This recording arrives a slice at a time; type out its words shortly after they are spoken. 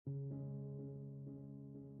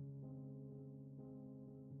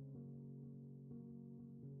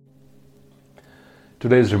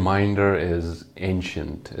Today's reminder is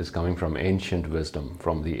coming from ancient wisdom,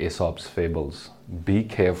 from the Aesop's fables. Be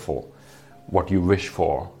careful what you wish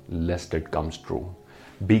for, lest it comes true.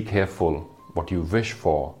 Be careful what you wish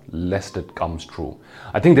for, lest it comes true.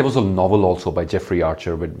 I think there was a novel also by Jeffrey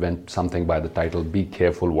Archer which went something by the title, Be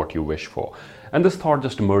Careful What You Wish For. And this thought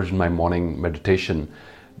just emerged in my morning meditation.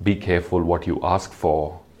 Be careful what you ask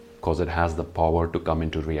for, because it has the power to come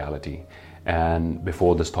into reality. And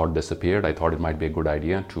before this thought disappeared, I thought it might be a good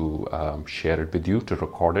idea to share it with you, to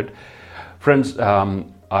record it. Friends,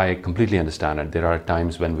 I completely understand it. There are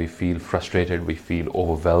times when we feel frustrated, we feel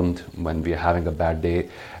overwhelmed, when we are having a bad day,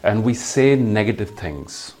 and we say negative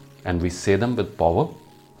things. And we say them with power,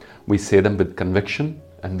 we say them with conviction,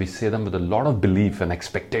 and we say them with a lot of belief and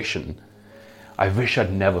expectation. I wish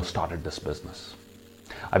I'd never started this business.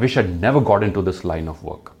 I wish I'd never got into this line of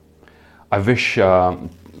work. I wish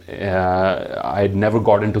I'd never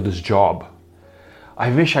got into this job. I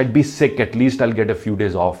wish I'd be sick. At least I'll get a few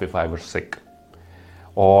days off if I were sick.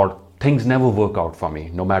 Or things never work out for me,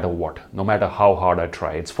 no matter what, no matter how hard I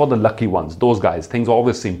try. It's for the lucky ones. Those guys, things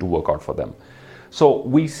always seem to work out for them. So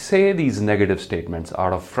we say these negative statements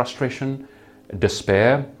out of frustration,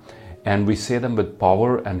 despair, and we say them with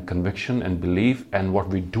power and conviction and belief. And what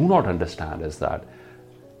we do not understand is that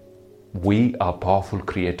we are powerful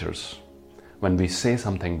creators. When we say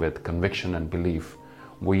something with conviction and belief,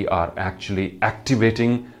 we are actually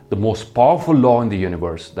activating the most powerful law in the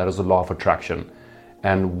universe, that is the law of attraction.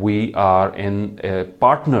 And we are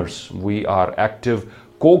partners, we are active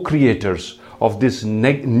co-creators of this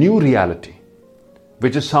new reality,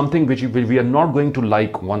 which is something which we are not going to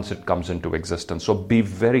like once it comes into existence. So be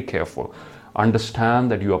very careful.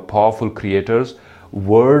 Understand that you are powerful creators.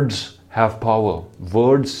 Words have power.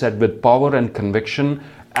 Words said with power and conviction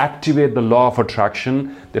activate the law of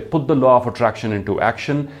attraction. They put the law of attraction into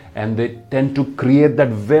action, and they tend to create that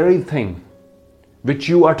very thing which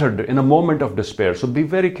you uttered in a moment of despair. So be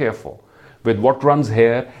very careful with what runs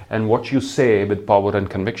here and what you say with power and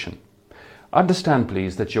conviction. Understand,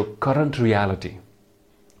 please, that your current reality,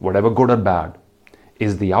 whatever good or bad,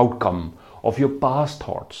 is the outcome of your past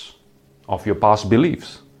thoughts, of your past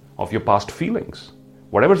beliefs, of your past feelings.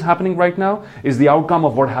 Whatever's happening right now is the outcome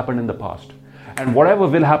of what happened in the past. And whatever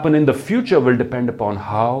will happen in the future will depend upon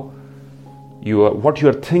what you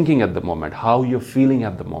are thinking at the moment, how you're feeling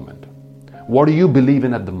at the moment. What do you believe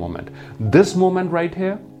in at the moment? This moment right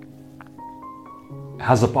here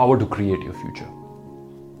has the power to create your future.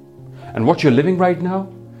 And what you're living right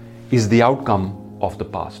now is the outcome of the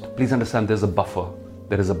past. Please understand there's a buffer.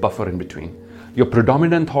 There is a buffer in between. Your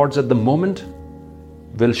predominant thoughts at the moment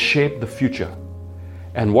will shape the future.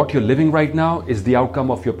 And what you're living right now is the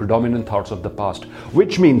outcome of your predominant thoughts of the past,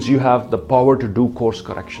 which means you have the power to do course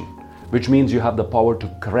correction, which means you have the power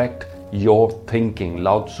to correct your thinking.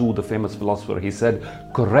 Lao Tzu, the famous philosopher, he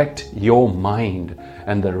said, correct your mind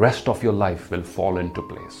and the rest of your life will fall into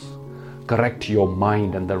place. Correct your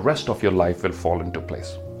mind and the rest of your life will fall into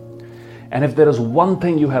place. And if there is one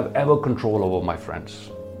thing you have ever control over, my friends,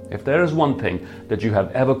 if there is one thing that you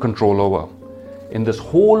have ever control over in this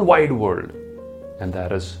whole wide world, and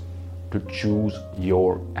that is to choose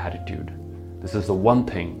your attitude. This is the one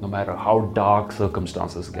thing, no matter how dark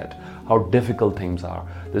circumstances get, how difficult things are,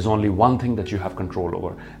 there's only one thing that you have control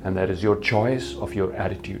over, and that is your choice of your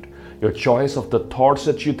attitude. Your choice of the thoughts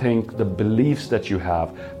that you think, the beliefs that you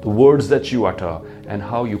have, the words that you utter, and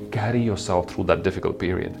how you carry yourself through that difficult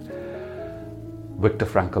period. Viktor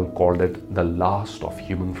Frankl called it the last of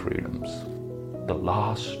human freedoms. The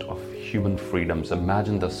last of human freedoms.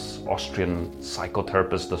 Imagine this Austrian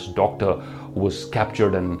psychotherapist, this doctor who was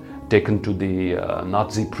captured and taken to the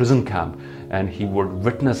Nazi prison camp, and he would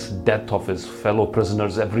witness death of his fellow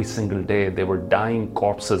prisoners every single day. They were dying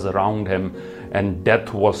corpses around him, and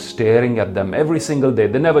death was staring at them every single day.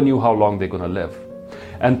 They never knew how long they're going to live.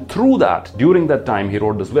 And through that, during that time, he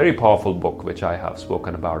wrote this very powerful book, which I have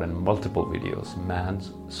spoken about in multiple videos,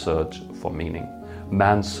 Man's Search for Meaning.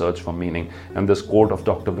 Man's Search for Meaning. And this quote of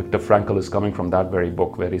Dr. Viktor Frankl is coming from that very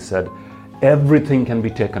book, where he said, everything can be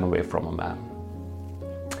taken away from a man.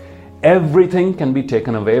 Everything can be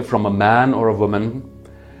taken away from a man or a woman,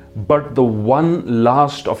 but the one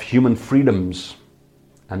last of human freedoms,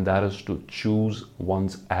 and that is to choose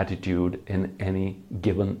one's attitude in any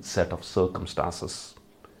given set of circumstances.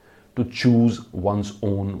 To choose one's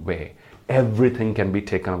own way. Everything can be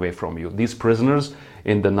taken away from you. These prisoners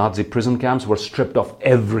in the Nazi prison camps were stripped of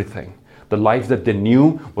everything. The life that they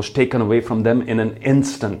knew was taken away from them in an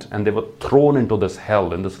instant, and they were thrown into this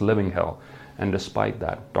hell, in this living hell. And despite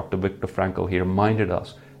that, Dr. Viktor Frankl, he reminded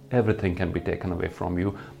us, everything can be taken away from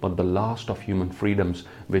you, but the last of human freedoms,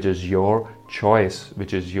 which is your choice,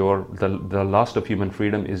 which is the last of human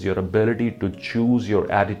freedom is your ability to choose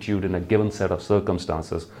your attitude in a given set of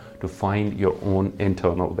circumstances, to find your own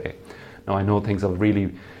internal way. Now, I know things are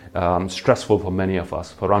really stressful for many of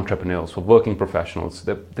us, for entrepreneurs, for working professionals.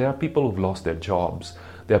 There are people who've lost their jobs.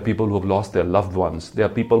 There are people who have lost their loved ones. There are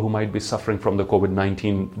people who might be suffering from the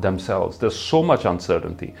COVID-19 themselves. There's so much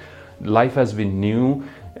uncertainty. Life as we knew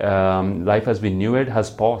it has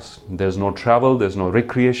paused. There's no travel, there's no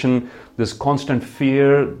recreation, there's constant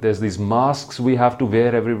fear, there's these masks we have to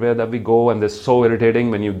wear everywhere that we go, and they're so irritating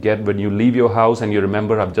when you leave your house and you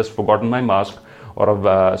remember, I've just forgotten my mask, or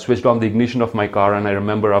I've switched on the ignition of my car and I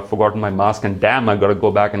remember I've forgotten my mask and damn, I've got to go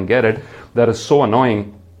back and get it. That is so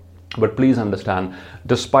annoying. But please understand,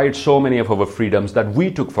 despite so many of our freedoms that we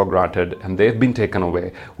took for granted and they've been taken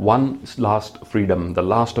away, one last freedom, the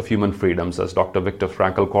last of human freedoms, as Dr. Viktor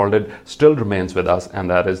Frankl called it, still remains with us, and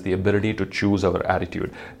that is the ability to choose our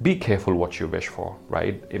attitude. Be careful what you wish for,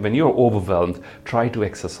 right? When you're overwhelmed, try to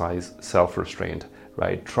exercise self-restraint,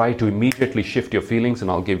 right? Try to immediately shift your feelings, and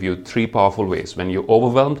I'll give you 3 powerful ways. When you're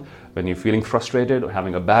overwhelmed, when you're feeling frustrated or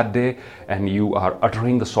having a bad day and you are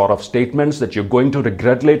uttering the sort of statements that you're going to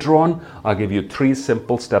regret later on, I'll give you 3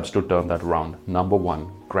 simple steps to turn that around. Number 1,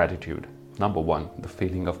 gratitude. Number 1, the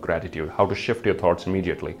feeling of gratitude. How to shift your thoughts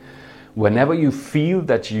immediately. Whenever you feel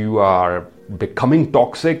that you are becoming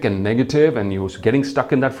toxic and negative and you're getting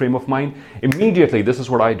stuck in that frame of mind, immediately, this is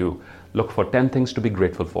what I do. Look for 10 things to be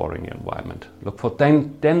grateful for in your environment. Look for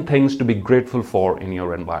 10 things to be grateful for in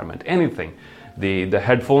your environment. Anything. The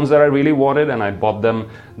headphones that I really wanted and I bought them,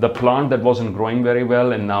 the plant that wasn't growing very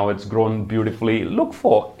well and now it's grown beautifully. Look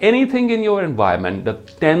for anything in your environment, the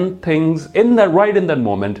 10 things right in that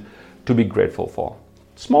moment to be grateful for.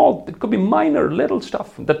 Small, it could be minor, little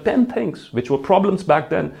stuff. The 10 things which were problems back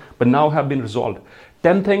then but now have been resolved.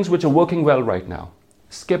 10 things which are working well right now.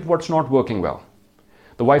 Skip what's not working well.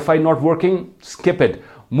 The Wi-Fi not working, skip it.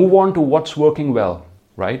 Move on to what's working well,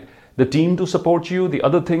 right? The team to support you, the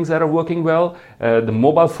other things that are working well, the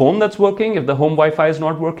mobile phone that's working, if the home Wi-Fi is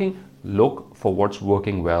not working, look for what's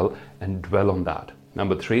working well and dwell on that.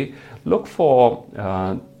 Number 3, look for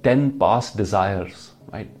 10 past desires,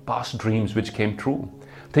 right? Past dreams which came true.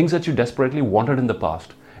 Things that you desperately wanted in the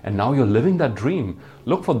past. And now you're living that dream.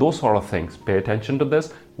 Look for those sort of things. Pay attention to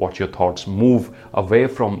this. Watch your thoughts move away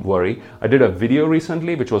from worry. I did a video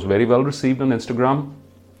recently which was very well received on Instagram,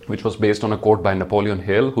 which was based on a quote by Napoleon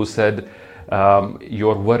Hill, who said,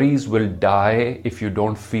 your worries will die if you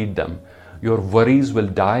don't feed them. Your worries will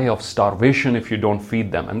die of starvation if you don't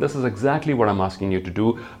feed them. And this is exactly what I'm asking you to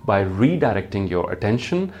do. By redirecting your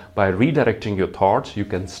attention, by redirecting your thoughts, you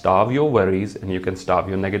can starve your worries and you can starve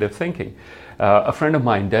your negative thinking. A friend of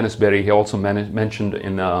mine, Dennis Berry, he also mentioned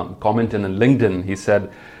in a comment in LinkedIn, he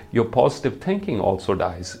said, your positive thinking also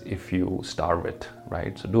dies if you starve it,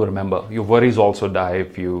 right? So do remember, your worries also die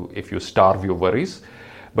if you starve your worries.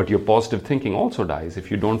 But your positive thinking also dies if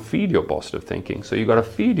you don't feed your positive thinking. So you got to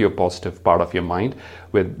feed your positive part of your mind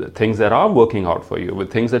with things that are working out for you,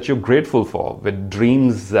 with things that you're grateful for, with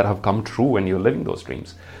dreams that have come true when you're living those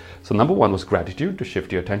dreams. So number 1 was gratitude, to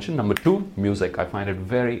shift your attention. Number 2, music. I find it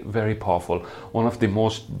very, very powerful. One of the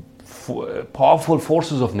most powerful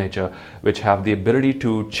forces of nature which have the ability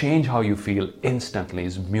to change how you feel instantly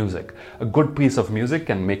is music. A good piece of music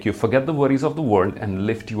can make you forget the worries of the world and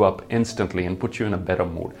lift you up instantly and put you in a better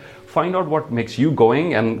mood. Find out what makes you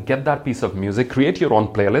going and get that piece of music. Create your own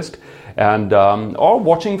playlist, and or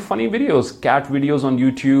watching funny videos, cat videos on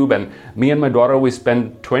YouTube. And me and my daughter, we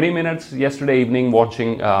spent 20 minutes yesterday evening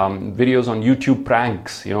watching videos on YouTube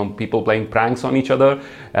pranks, people playing pranks on each other,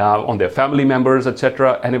 on their family members,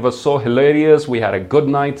 etc. And it was so hilarious. We had a good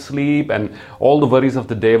night's sleep and all the worries of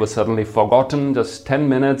the day were suddenly forgotten. Just 10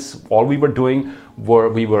 minutes, all we were doing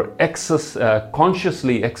we were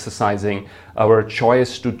consciously exercising our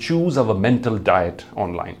choice to choose our mental diet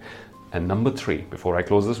online. And number 3, before I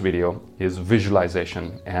close this video, is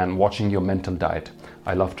visualization and watching your mental diet.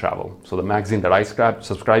 I love travel. So the magazine that I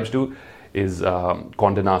subscribe to is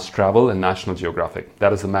Condé Nast Travel and National Geographic.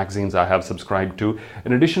 That is the magazines I have subscribed to.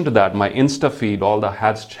 In addition to that, my Insta feed, all the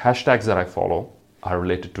hashtags that I follow are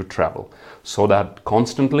related to travel. So that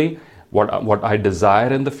constantly, what I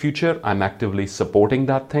desire in the future, I'm actively supporting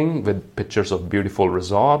that thing with pictures of beautiful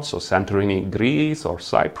resorts, or Santorini, Greece, or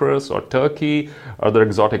Cyprus, or Turkey, or other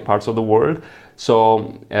exotic parts of the world.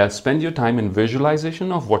 So spend your time in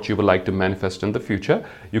visualization of what you would like to manifest in the future.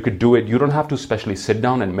 You could do it. You don't have to specially sit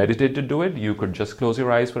down and meditate to do it. You could just close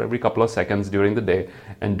your eyes for every couple of seconds during the day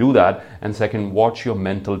and do that. And second, watch your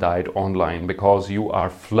mental diet online, because you are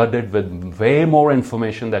flooded with way more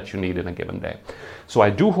information that you need in a given day. So I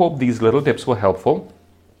do hope these little tips were helpful.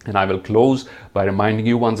 And I will close by reminding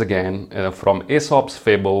you once again from Aesop's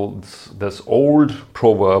fable, this old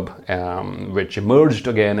proverb which emerged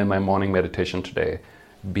again in my morning meditation today.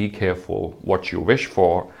 Be careful what you wish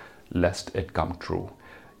for, lest it come true.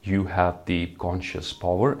 You have the conscious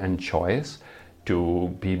power and choice to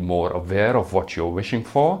be more aware of what you're wishing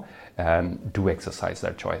for, and do exercise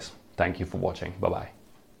that choice. Thank you for watching. Bye-bye.